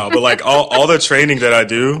that now, but like all the training that I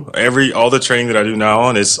do, all the training that I do now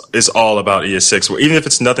on is all about ES6. Even if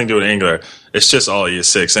it's nothing to do with Angular, it's just all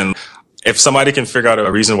ES6. And if somebody can figure out a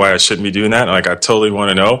reason why I shouldn't be doing that, like I totally want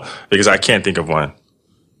to know because I can't think of one.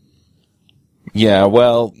 Yeah,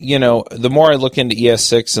 well, the more I look into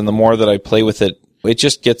ES6 and the more that I play with it, it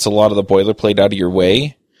just gets a lot of the boilerplate out of your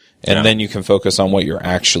way, and then you can focus on what you're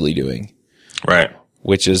actually doing. Right.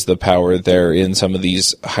 Which is the power there in some of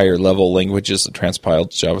these higher level languages that transpiled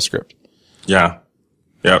JavaScript. Yeah.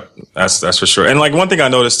 Yep. That's for sure. And like one thing I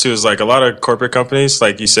noticed too is like a lot of corporate companies,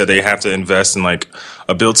 like you said, they have to invest in like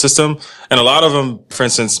a build system. And a lot of them, for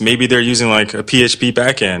instance, maybe they're using like a PHP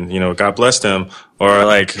backend, God bless them. Or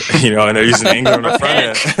like, and they're using Angular on the front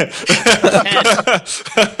end.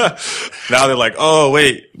 Now they're like, oh,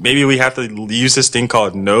 wait, maybe we have to use this thing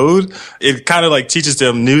called Node. It kind of like teaches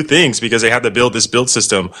them new things because they have to build this build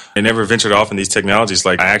system. They never ventured off in these technologies.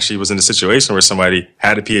 Like I actually was in a situation where somebody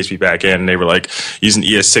had a PHP backend and they were like using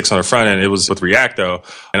ES6 on the front end. It was with React though.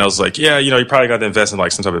 And I was like, yeah, you probably got to invest in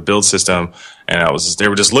like some type of build system. And they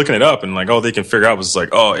were just looking it up and like, oh, they can figure out was like,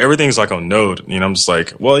 oh, everything's like on Node. I'm just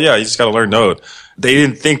like, well, yeah, you just got to learn Node. They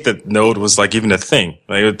didn't think that Node was like even a thing.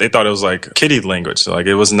 Like they thought it was like kiddie language. Like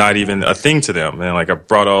it was not even a thing to them. And like I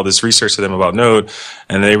brought all this research to them about Node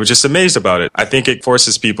and they were just amazed about it. I think it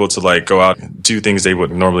forces people to like go out and do things they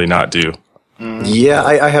would normally not do. Yeah,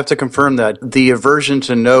 I have to confirm that. The aversion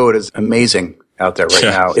to Node is amazing out there right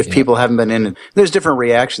now. If people haven't been in it, there's different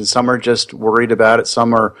reactions. Some are just worried about it.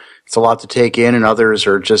 Some are, it's a lot to take in, and others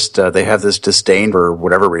are just, they have this disdain for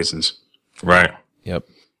whatever reasons. Right. Yep.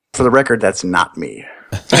 For the record, that's not me.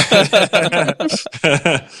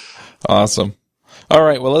 Awesome. All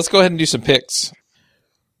right. Well, let's go ahead and do some picks.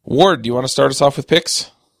 Ward, do you want to start us off with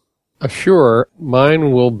picks? Sure.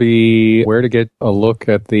 Mine will be where to get a look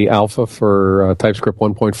at the alpha for TypeScript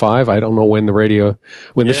 1.5. I don't know when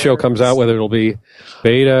this show comes out, whether it'll be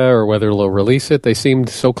beta or whether they'll release it. They seemed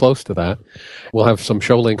so close to that. We'll have some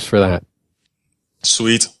show links for that.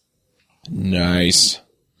 Sweet. Nice.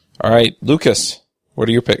 All right, Lucas, what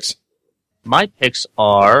are your picks? My picks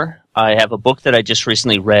are, I have a book that I just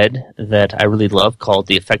recently read that I really love called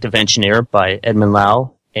The Effective Engineer by Edmund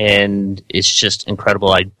Lau. And it's just incredible.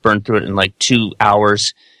 I burned through it in like 2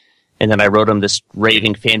 hours, and then I wrote him this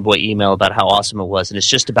raving fanboy email about how awesome it was. And it's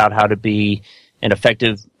just about how to be an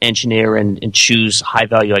effective engineer and choose high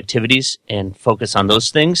value activities and focus on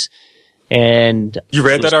those things. And You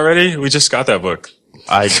read that already? We just got that book.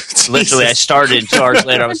 I literally, I started 2 hours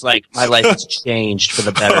later. I was like, my life has changed for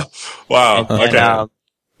the better. Wow. And,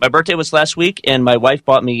 my birthday was last week, and my wife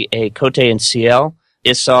bought me a Cote and CL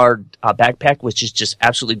Isar backpack, which is just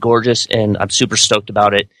absolutely gorgeous, and I'm super stoked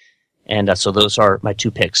about it. And so those are my 2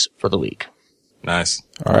 picks for the week. Nice.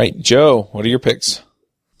 All right, Joe, what are your picks?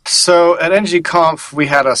 So at NGConf, we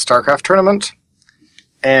had a StarCraft tournament,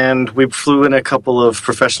 and we flew in a couple of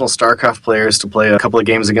professional StarCraft players to play a couple of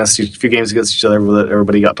games a few games against each other that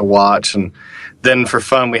everybody got to watch. And then for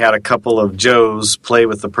fun, we had a couple of Joes play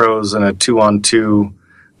with the pros in a 2-on-2,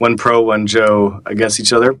 1 pro, 1 Joe against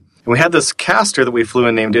each other. And we had this caster that we flew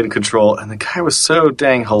in named In Control, and the guy was so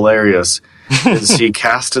dang hilarious as he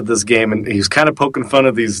casted this game, and he was kind of poking fun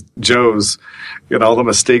of these Joes and all the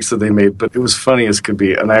mistakes that they made, but it was funny as could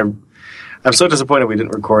be. And I'm so disappointed we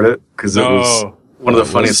didn't record it, because it was one of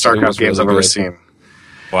the funniest StarCraft games I've ever seen.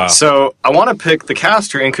 Wow. So I want to pick the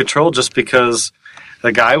caster In Control just because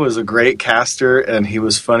the guy was a great caster, and he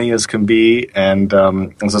was funny as can be, and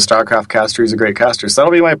as a StarCraft caster, he's a great caster. So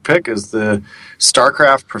that'll be my pick, is the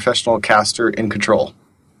StarCraft professional caster In Control.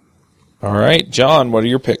 All right, John, what are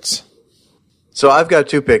your picks? So I've got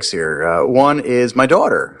 2 picks here. One is my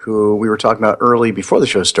daughter, who we were talking about early before the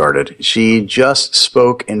show started. She just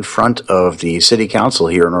spoke in front of the city council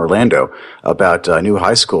here in Orlando about a new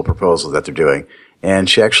high school proposal that they're doing. And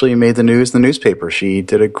she actually made the news in the newspaper. She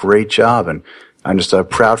did a great job, and I'm just a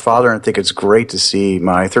proud father and think it's great to see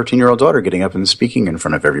my 13-year-old daughter getting up and speaking in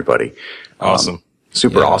front of everybody. Awesome.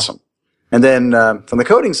 Super awesome. And then from the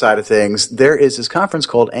coding side of things, there is this conference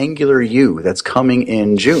called Angular U that's coming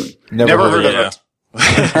in June. Never heard of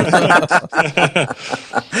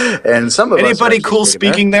it. And some of Anybody cool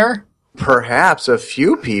speaking there? Perhaps a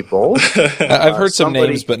few people. I've heard some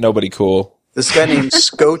names, but nobody cool. This guy named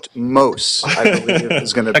Scout Mose, I believe,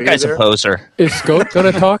 is going to be there. That guy's a poser. Is Scout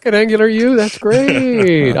going to talk at Angular U? That's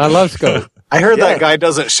great. I love Scout. I heard that guy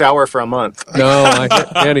doesn't shower for a month. No,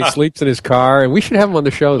 and he sleeps in his car, and we should have him on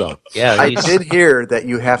the show, though. Yeah, I did hear that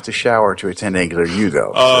you have to shower to attend Angular U,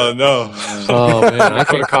 though. Oh, no. Oh, man.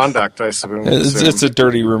 Code of conduct, I assume. It's a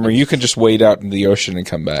dirty rumor. You can just wade out in the ocean and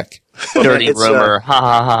come back. dirty It's, rumor. Ha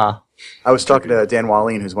ha ha. I was talking to Dan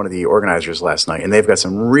Wallin, who's one of the organizers last night, and they've got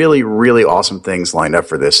some really, really awesome things lined up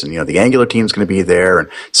for this. And, the Angular team's going to be there, and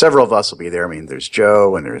several of us will be there. I mean, there's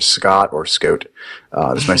Joe, and there's Scott, or Scout.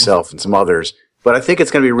 There's myself and some others. But I think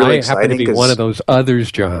it's going to be really exciting. I happen to be one of those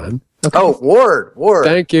others, John. Okay. Oh, Ward.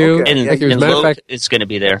 Thank you. And, Thank you. As a and matter of Luke fact, is going to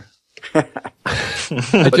be there. I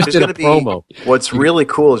just did a promo. What's really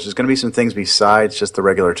cool is there's going to be some things besides just the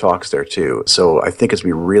regular talks there, too. So I think it's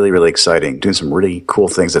going to be really, really exciting, doing some really cool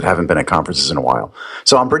things that haven't been at conferences in a while.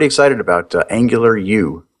 So I'm pretty excited about Angular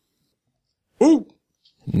U. Ooh.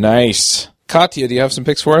 Nice. Katya, do you have some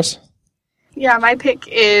picks for us? Yeah, my pick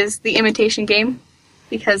is The Imitation Game,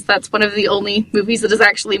 because that's one of the only movies that has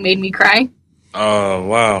actually made me cry. Oh,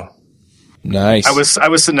 wow. Nice. I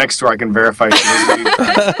was sitting next to her. I can verify. What's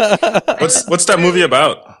that movie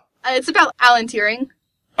about? It's about Alan Turing.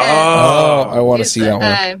 I want to see that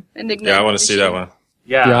one. Enigma Yeah, I want to see that one.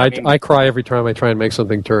 Yeah, I cry every time I try and make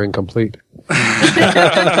something Turing complete.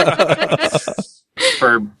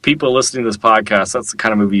 For people listening to this podcast, that's the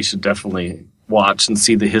kind of movie you should definitely watch and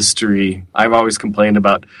see the history. I've always complained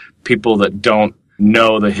about people that don't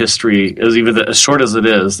know the history, as short as it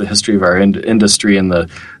is, the history of our industry and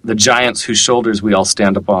the giants whose shoulders we all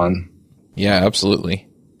stand upon. Yeah, absolutely.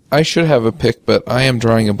 I should have a pick, but I am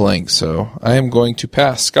drawing a blank, so I am going to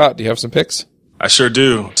pass. Scott, do you have some picks? I sure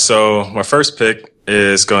do. So my first pick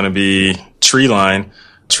is going to be Treeline,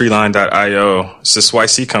 treeline.io. It's this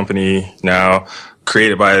YC company now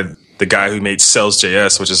created by the guy who made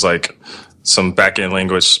Cells.js, which is like some backend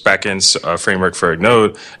language, framework for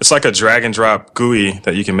Node. It's like a drag and drop GUI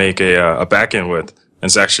that you can make a backend with. And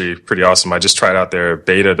it's actually pretty awesome. I just tried out their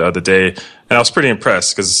beta the other day, and I was pretty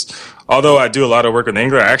impressed because although I do a lot of work with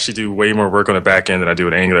Angular, I actually do way more work on the back end than I do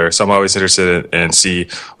with Angular. So I'm always interested in see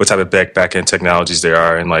what type of back end technologies there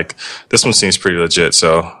are. And like this one seems pretty legit.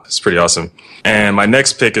 So it's pretty awesome. And my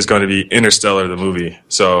next pick is going to be Interstellar, the movie.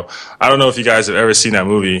 So I don't know if you guys have ever seen that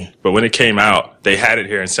movie, but when it came out, they had it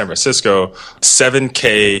here in San Francisco,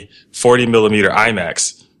 7K 40 millimeter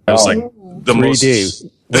IMAX. It was like the 3D. most.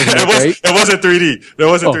 It wasn't 3D. It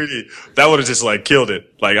wasn't 3D. That would have just like killed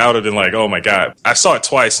it. Like I would have been like, oh my God. I saw it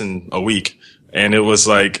twice in a week and it was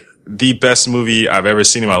like the best movie I've ever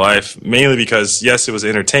seen in my life, mainly because yes, it was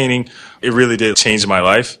entertaining, It really did change my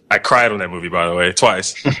life. I cried on that movie, by the way,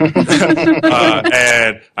 twice.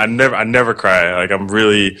 And I never cry. Like, I'm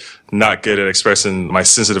really not good at expressing my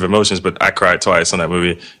sensitive emotions, but I cried twice on that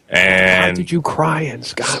movie. And how did you cry in,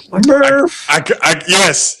 Scott? Murph.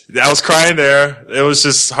 Yes, I was crying there. It was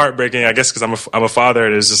just heartbreaking, I guess, because I'm a father,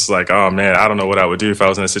 and it was just like, oh man, I don't know what I would do if I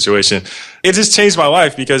was in that situation. It just changed my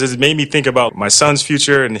life because it made me think about my son's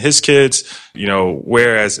future and his kids. You know,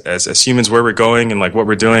 where as humans, where we're going and like what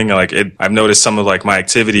we're doing. Like, I've noticed some of like my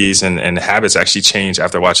activities and habits actually change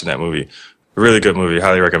after watching that movie. Really good movie.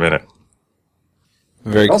 Highly recommend it.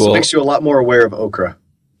 Very It also cool. makes you a lot more aware of okra.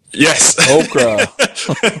 Yes. Okra.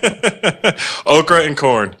 Okra and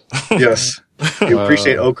corn. Yes. You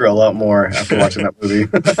appreciate okra a lot more after watching that movie.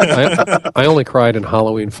 I only cried in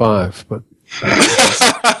Halloween 5, but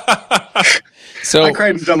So I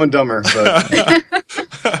cried in Dumb and Dumber,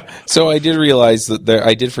 but So I did realize that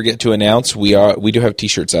I did forget to announce we do have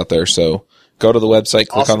T-shirts out there. So go to the website,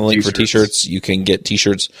 click Awesome on the link for T-shirts. You can get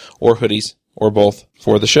T-shirts or hoodies or both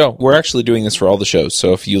for the show. We're actually doing this for all the shows.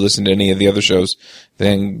 So if you listen to any of the other shows,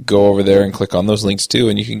 then go over there and click on those links too,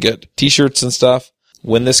 and you can get T-shirts and stuff.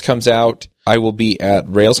 When this comes out, I will be at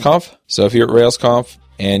RailsConf. So if you're at RailsConf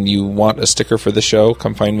and you want a sticker for the show,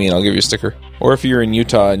 come find me and I'll give you a sticker. Or if you're in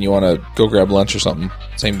Utah and you want to go grab lunch or something,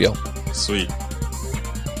 same deal. Sweet.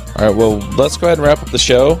 All right, well, let's go ahead and wrap up the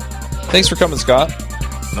show. Thanks for coming, Scott.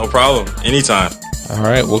 No problem. Anytime. All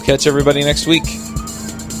right, we'll catch everybody next week.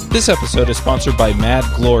 This episode is sponsored by Mad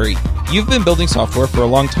Glory. You've been building software for a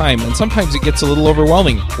long time, and sometimes it gets a little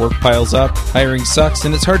overwhelming. Work piles up, hiring sucks,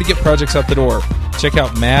 and it's hard to get projects out the door. Check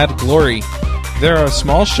out Mad Glory. They're a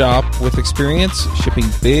small shop with experience shipping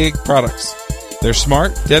big products. They're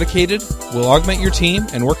smart, dedicated, will augment your team,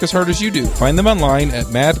 and work as hard as you do. Find them online at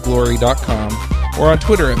madglory.com or on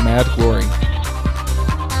Twitter at madglory.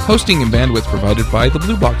 Hosting and bandwidth provided by the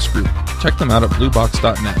Blue Box Group. Check them out at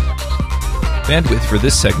bluebox.net. Bandwidth for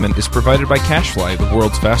this segment is provided by CacheFly, the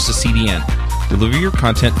world's fastest CDN. Deliver your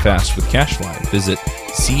content fast with CacheFly. Visit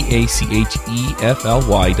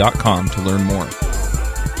CacheFly.com to learn more.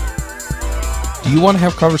 Do you want to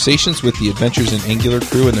have conversations with the Adventures in Angular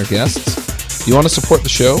crew and their guests? Do you want to support the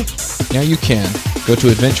show? Now you can. Go to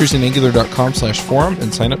adventuresinangular.com/forum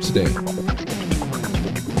and sign up today.